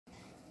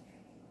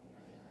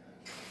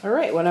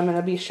Alright, what I'm going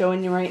to be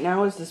showing you right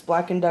now is this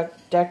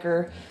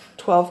Black+Decker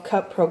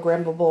 12-cup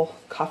programmable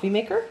coffee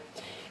maker.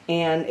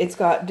 And it's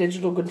got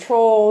digital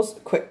controls,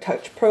 quick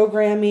touch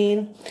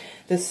programming.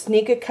 The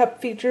sneak a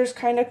cup feature is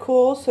kind of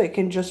cool, so it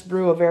can just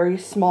brew a very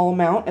small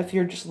amount if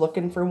you're just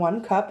looking for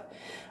 1 cup.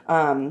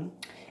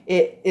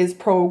 It is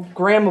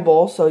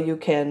programmable, so you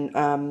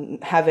can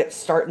have it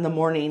start in the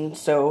morning,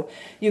 so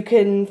you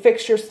can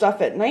fix your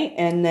stuff at night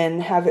and then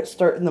have it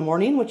start in the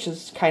morning, which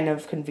is kind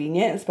of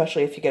convenient,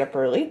 especially if you get up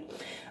early.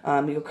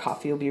 Your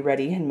coffee will be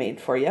ready and made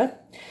for you.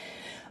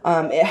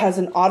 It has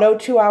an auto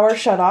 2-hour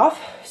shut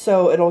off,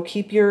 so it'll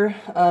keep your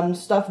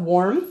stuff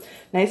warm,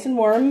 nice and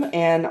warm,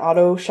 and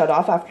auto shut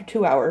off after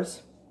 2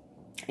 hours.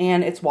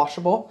 And it's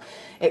washable.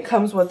 It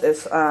comes with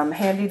this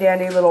handy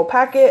dandy little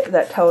packet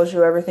that tells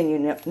you everything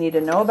you need to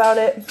know about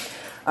it.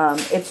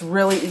 It's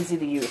really easy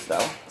to use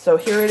though. So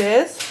here it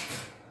is.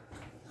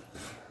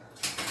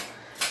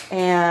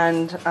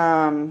 And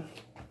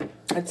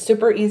it's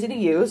super easy to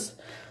use.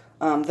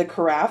 The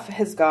carafe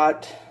has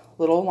got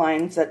little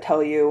lines that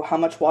tell you how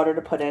much water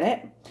to put in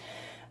it.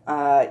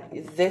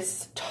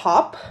 This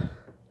top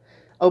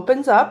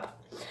opens up.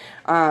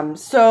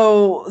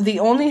 So the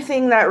only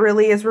thing that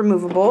really is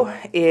removable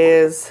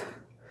is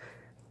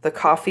the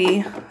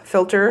coffee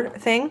filter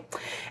thing.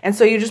 And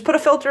so you just put a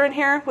filter in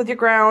here with your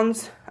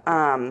grounds,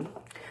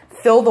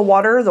 fill the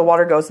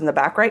water goes in the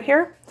back right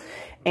here,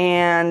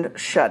 and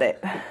shut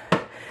it.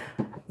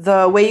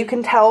 The way you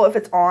can tell if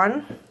it's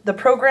on, the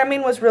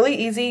programming was really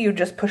easy. You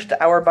just push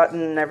the hour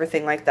button and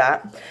everything like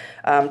that.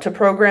 To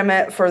program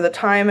it for the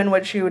time in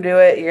which you do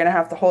it, you're gonna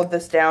have to hold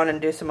this down and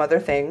do some other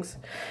things.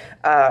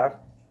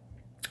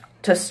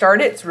 To start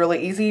it, it's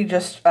really easy. You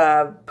just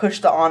push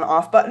the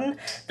on-off button.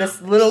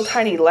 This little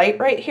tiny light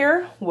right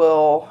here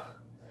will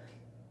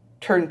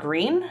turn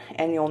green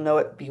and you'll know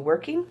it be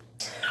working.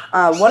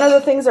 One of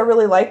the things I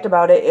really liked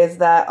about it is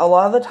that a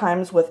lot of the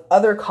times with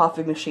other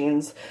coffee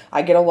machines,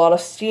 I get a lot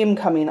of steam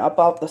coming up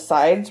out the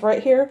sides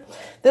right here.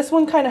 This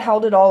one kind of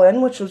held it all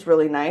in, which was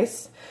really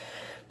nice.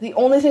 The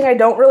only thing I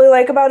don't really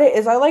like about it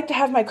is I like to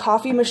have my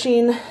coffee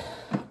machine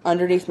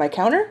underneath my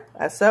counter,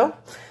 as so.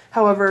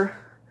 However,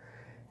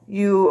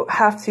 you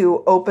have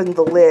to open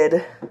the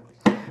lid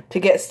to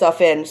get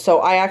stuff in. So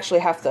I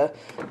actually have to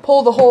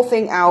pull the whole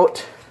thing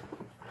out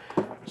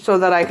so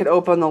that I could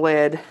open the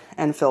lid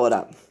and fill it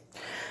up.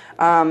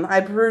 I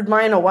brewed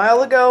mine a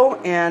while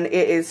ago and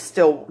it is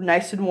still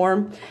nice and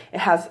warm. It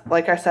has,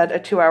 like I said, a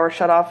 2-hour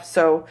shut off.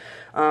 So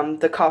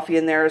the coffee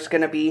in there is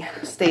going to be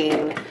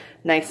staying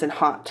nice and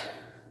hot.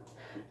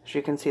 As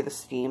you can see the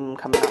steam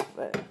coming off of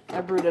it.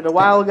 I brewed it a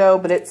while ago,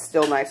 but it's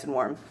still nice and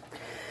warm.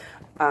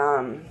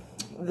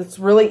 It's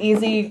really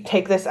easy.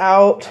 Take this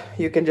out.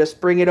 You can just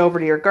bring it over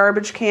to your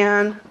garbage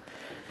can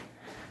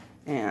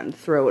and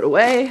throw it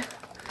away,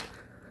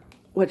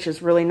 which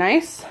is really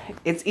nice.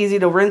 It's easy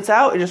to rinse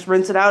out. You just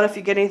rinse it out if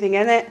you get anything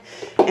in it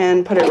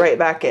and put it right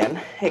back in.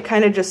 It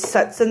kind of just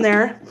sets in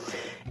there,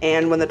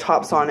 and when the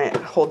top's on it,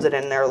 holds it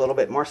in there a little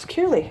bit more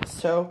securely.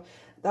 So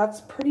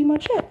that's pretty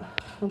much it.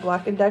 The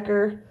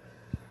Black+Decker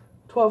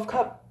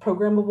 12-cup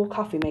programmable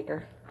coffee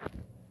maker.